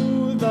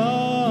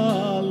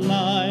the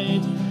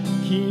light,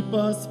 keep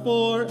us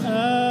forever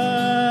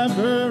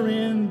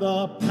in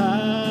the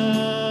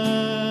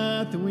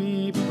path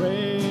we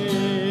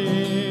pray.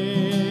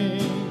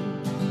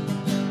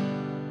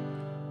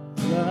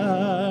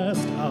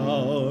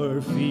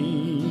 our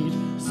feet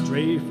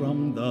stray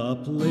from the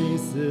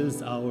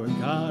places, our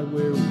God,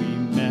 where we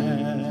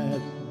met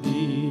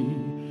thee.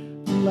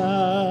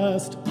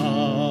 Lest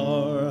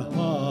our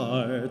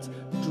hearts,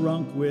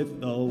 drunk with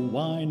the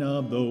wine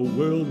of the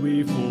world,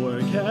 we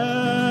forget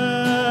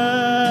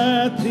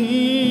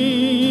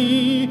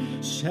thee.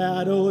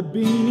 Shadowed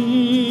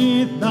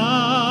beneath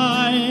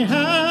thy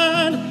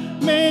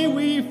hand, may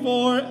we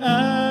forever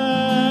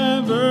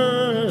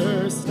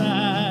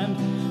stand,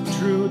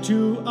 true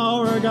to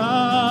our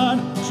God,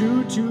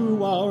 true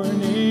to our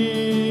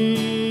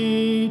native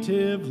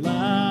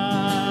land.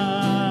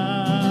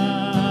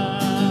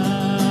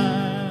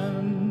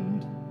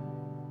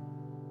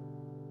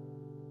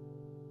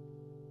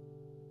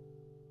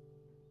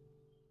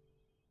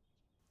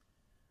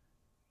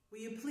 Will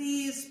you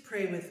please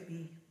pray with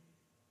me?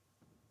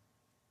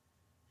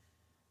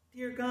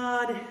 Dear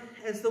God,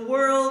 as the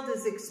world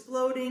is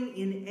exploding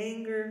in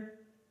anger,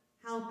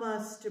 help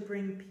us to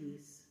bring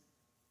peace.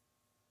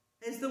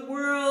 As the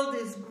world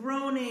is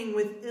groaning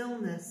with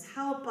illness,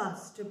 help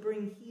us to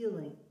bring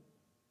healing.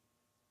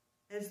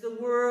 As the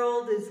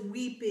world is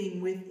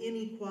weeping with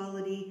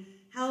inequality,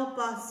 help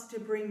us to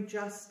bring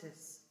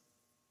justice.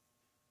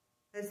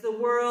 As the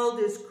world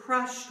is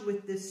crushed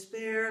with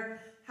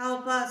despair,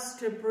 help us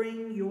to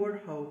bring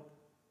your hope.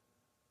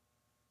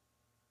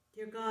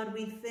 Dear God,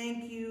 we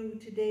thank you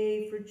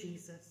today for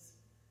Jesus,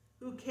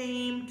 who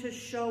came to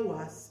show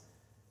us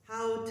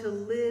how to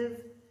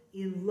live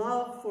in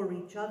love for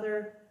each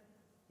other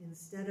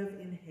instead of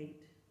in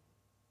hate.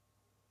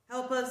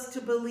 Help us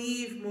to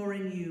believe more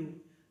in you.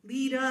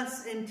 Lead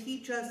us and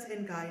teach us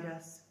and guide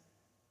us.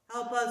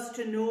 Help us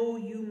to know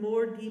you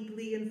more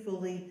deeply and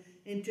fully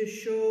and to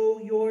show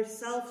your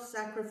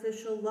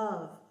self-sacrificial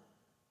love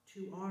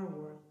to our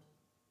world.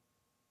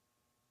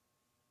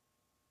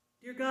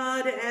 Dear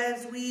God,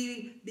 as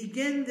we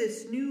begin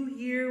this new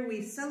year,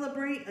 we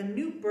celebrate a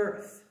new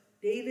birth.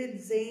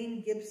 David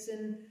Zane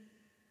Gibson,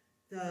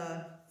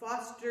 our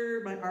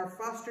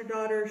foster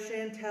daughter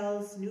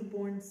Chantel's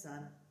newborn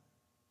son.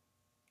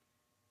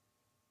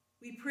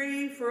 We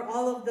pray for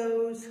all of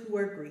those who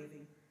are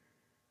grieving.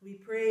 We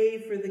pray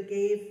for the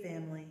Gave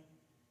family.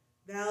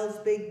 Val's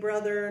big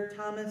brother,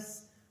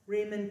 Thomas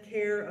Raymond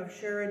Kerr of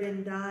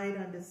Sheridan, died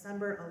on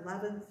December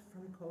 11th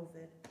from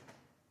COVID.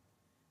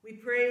 We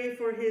pray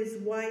for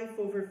his wife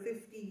over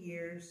 50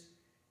 years,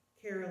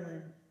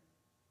 Carolyn,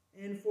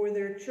 and for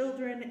their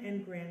children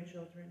and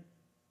grandchildren.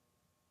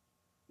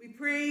 We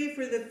pray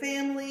for the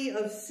family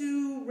of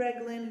Sue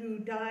Reglin, who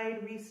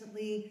died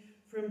recently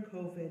from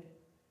COVID.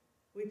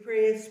 We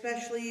pray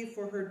especially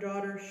for her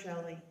daughter,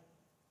 Shelley.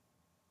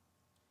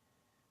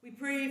 We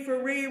pray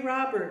for Ray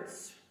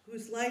Roberts,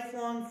 whose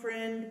lifelong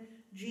friend,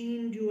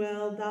 Jean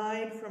Duell,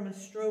 died from a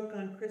stroke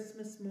on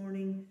Christmas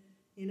morning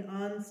in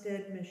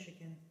Onstead,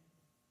 Michigan.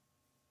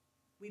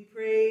 We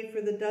pray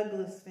for the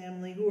Douglas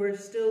family, who are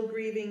still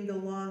grieving the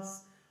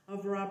loss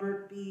of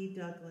Robert B.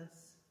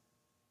 Douglas.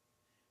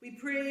 We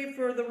pray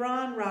for the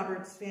Ron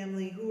Roberts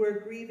family, who are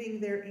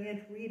grieving their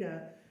Aunt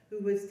Rita,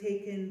 who was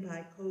taken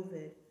by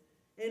COVID.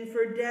 And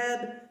for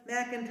Deb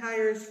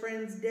McIntyre's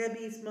friend's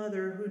Debbie's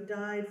mother, who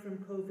died from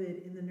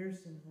COVID in the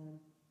nursing home.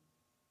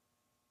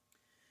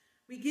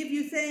 We give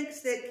you thanks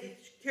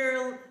that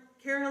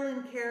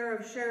Carolyn Kerr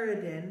of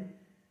Sheridan,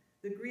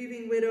 the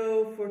grieving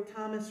widow for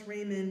Thomas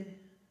Raymond,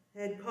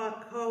 had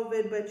caught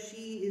COVID, but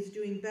she is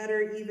doing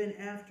better even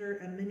after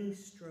a mini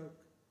stroke.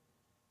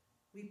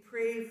 We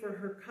pray for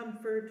her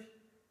comfort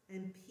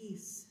and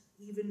peace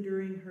even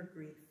during her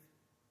grief.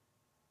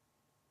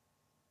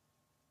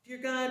 Dear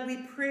God, we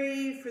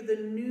pray for the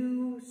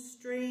new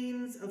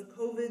strains of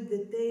COVID,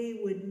 that they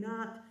would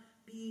not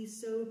be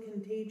so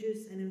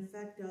contagious and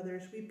infect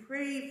others. We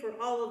pray for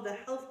all of the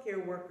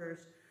healthcare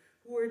workers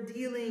who are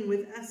dealing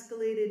with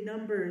escalated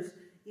numbers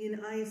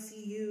in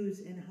ICUs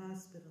and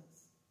hospitals.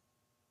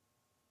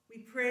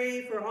 We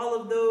pray for all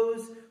of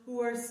those who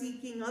are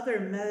seeking other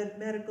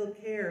medical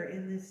care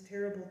in this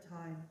terrible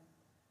time.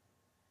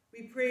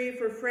 We pray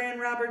for Fran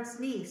Roberts'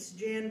 niece,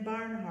 Jan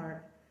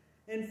Barnhart,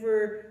 and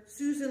for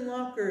Susan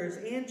Lockers,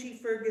 Angie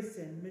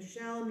Ferguson,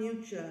 Michelle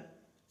Mucha,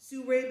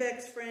 Sue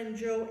Raybeck's friend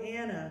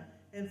Joanna,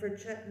 and for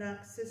Chet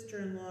Knox's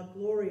sister-in-law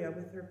Gloria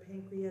with her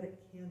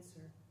pancreatic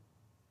cancer.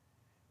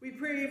 We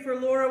pray for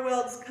Laura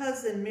Weld's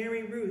cousin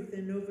Mary Ruth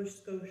in Nova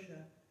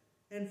Scotia,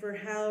 and for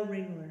Hal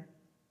Ringler.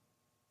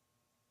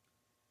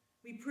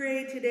 We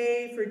pray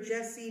today for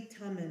Jessie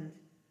Tummond,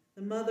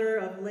 the mother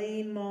of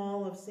Lane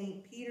Mall of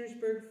St.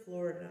 Petersburg,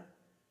 Florida,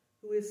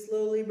 who is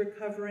slowly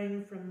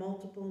recovering from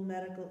multiple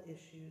medical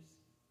issues.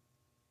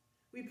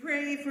 We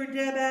pray for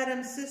Deb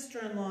Adams'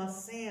 sister-in-law,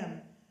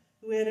 Sam,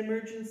 who had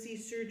emergency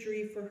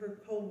surgery for her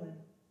colon.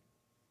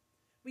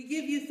 We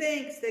give you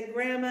thanks that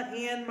Grandma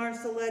Ann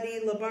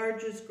Marcelletti,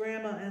 Labarge's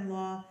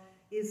grandma-in-law,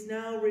 is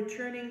now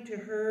returning to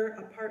her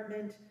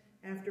apartment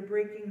after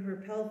breaking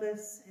her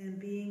pelvis and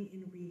being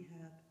in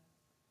rehab.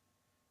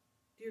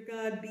 Dear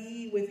God,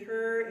 be with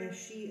her as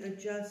she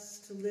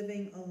adjusts to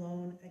living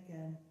alone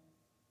again.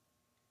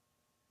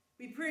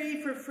 We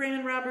pray for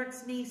Fran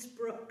Roberts' niece,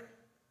 Brooke.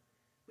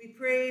 We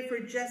pray for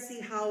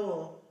Jessie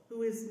Howell,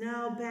 who is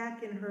now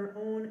back in her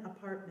own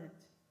apartment.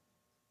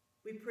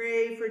 We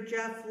pray for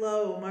Jeff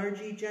Lowe,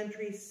 Margie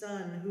Gentry's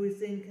son, who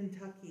is in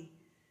Kentucky,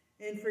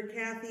 and for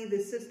Kathy,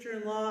 the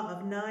sister-in-law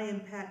of Nye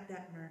and Pat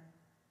Deppner.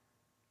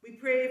 We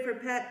pray for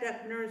Pat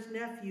Deppner's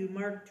nephew,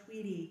 Mark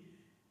Tweedy,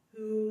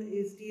 who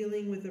is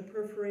dealing with a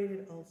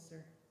perforated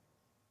ulcer.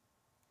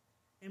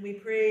 And we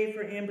pray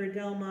for Amber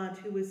Delmont,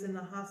 who is in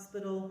the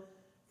hospital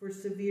for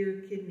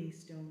severe kidney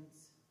stones.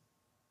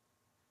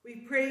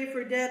 We pray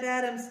for Deb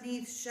Adams'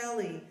 niece,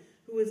 Shelley,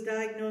 who was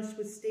diagnosed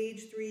with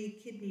stage 3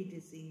 kidney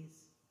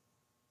disease.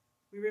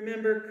 We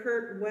remember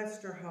Kurt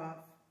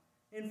Westerhoff,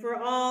 and for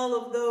all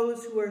of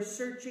those who are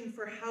searching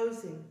for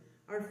housing,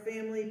 our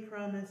family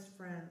promised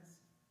friends.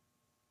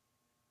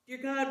 Dear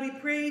God, we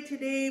pray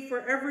today for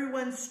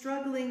everyone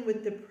struggling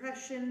with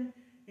depression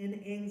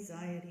and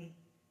anxiety.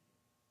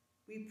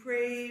 We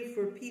pray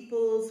for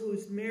peoples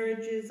whose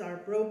marriages are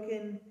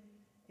broken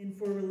and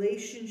for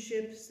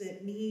relationships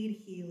that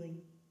need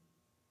healing.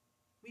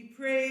 We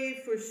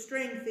pray for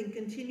strength and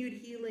continued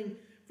healing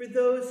for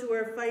those who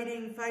are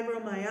fighting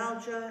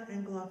fibromyalgia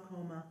and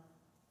glaucoma.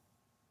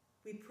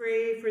 We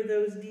pray for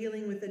those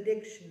dealing with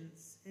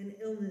addictions and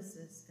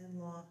illnesses and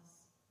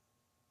loss.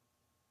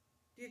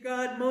 Dear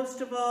God,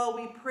 most of all,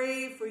 we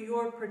pray for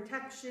your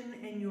protection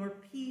and your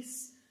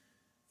peace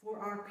for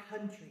our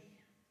country.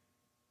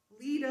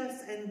 Lead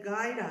us and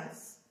guide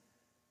us.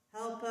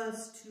 Help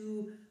us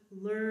to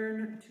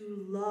learn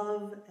to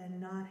love and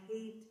not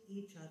hate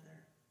each other.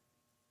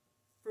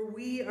 For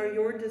we are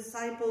your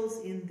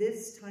disciples in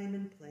this time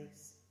and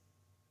place,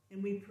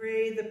 and we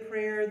pray the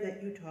prayer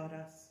that you taught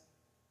us.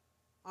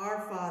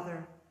 Our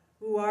Father,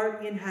 who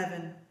art in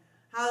heaven,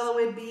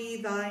 hallowed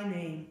be thy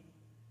name.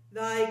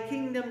 Thy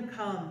kingdom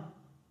come,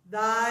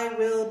 thy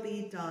will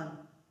be done,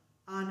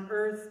 on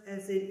earth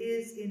as it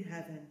is in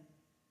heaven.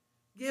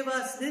 Give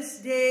us this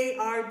day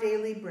our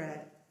daily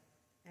bread,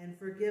 and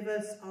forgive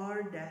us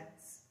our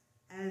debts,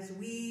 as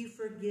we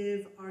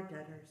forgive our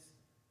debtors.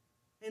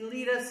 And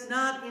lead us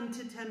not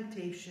into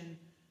temptation,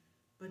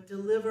 but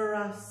deliver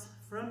us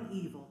from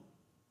evil.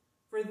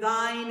 For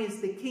thine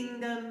is the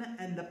kingdom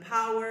and the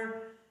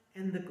power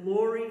and the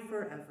glory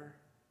forever.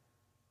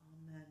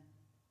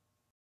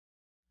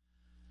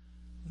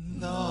 Amen.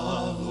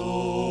 The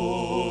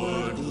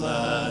Lord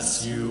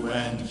bless you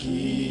and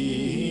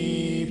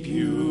keep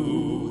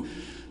you.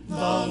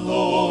 The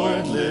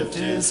Lord lift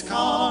his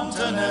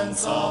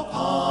countenance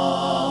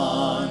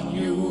upon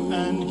you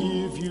and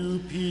give you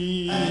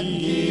peace. And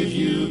give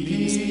you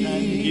peace.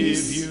 And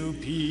give you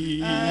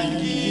peace.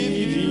 And give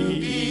you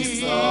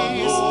peace. The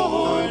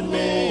Lord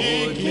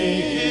make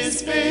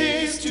his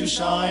face to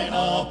shine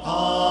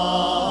upon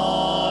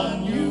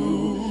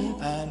you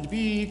and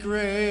be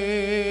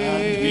gracious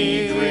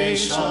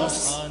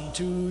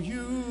unto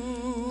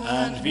you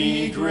and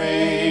be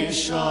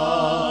gracious.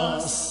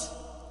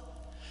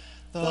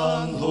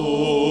 The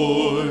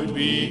Lord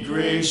be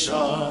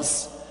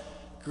gracious,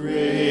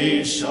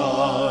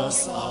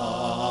 gracious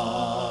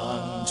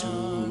unto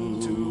you.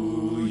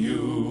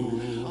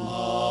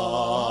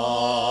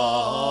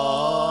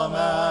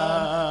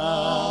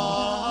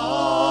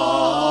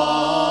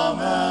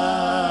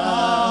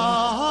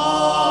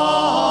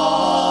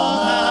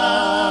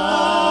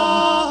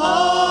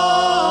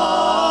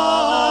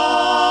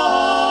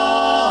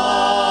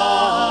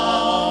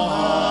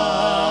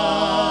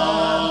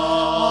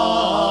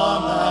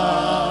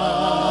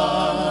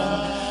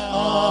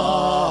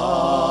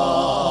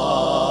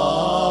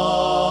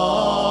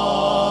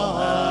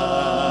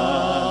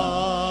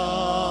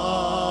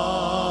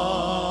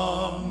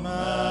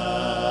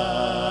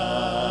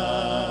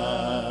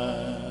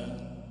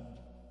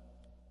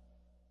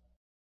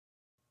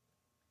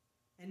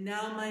 And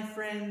now, my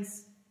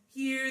friends,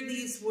 hear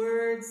these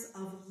words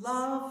of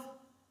love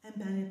and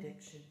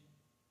benediction.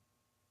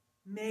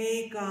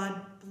 May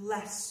God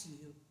bless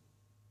you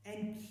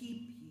and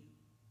keep you.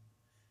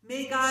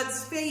 May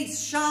God's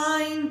face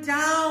shine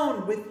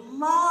down with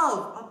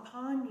love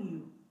upon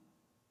you.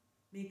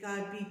 May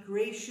God be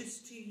gracious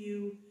to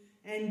you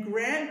and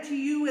grant to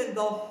you in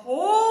the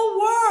whole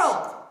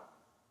world,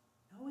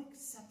 no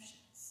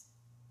exceptions,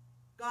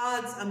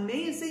 God's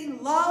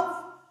amazing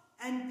love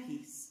and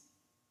peace.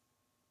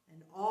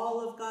 And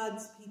all of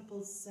God's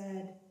people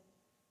said,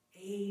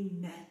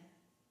 Amen.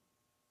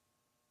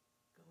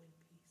 Go in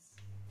peace.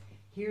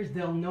 Here's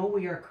They'll Know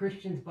We Are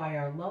Christians by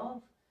Our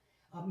Love,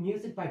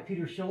 music by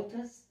Peter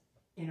Schultes,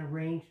 and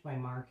arranged by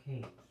Mark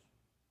Hayes.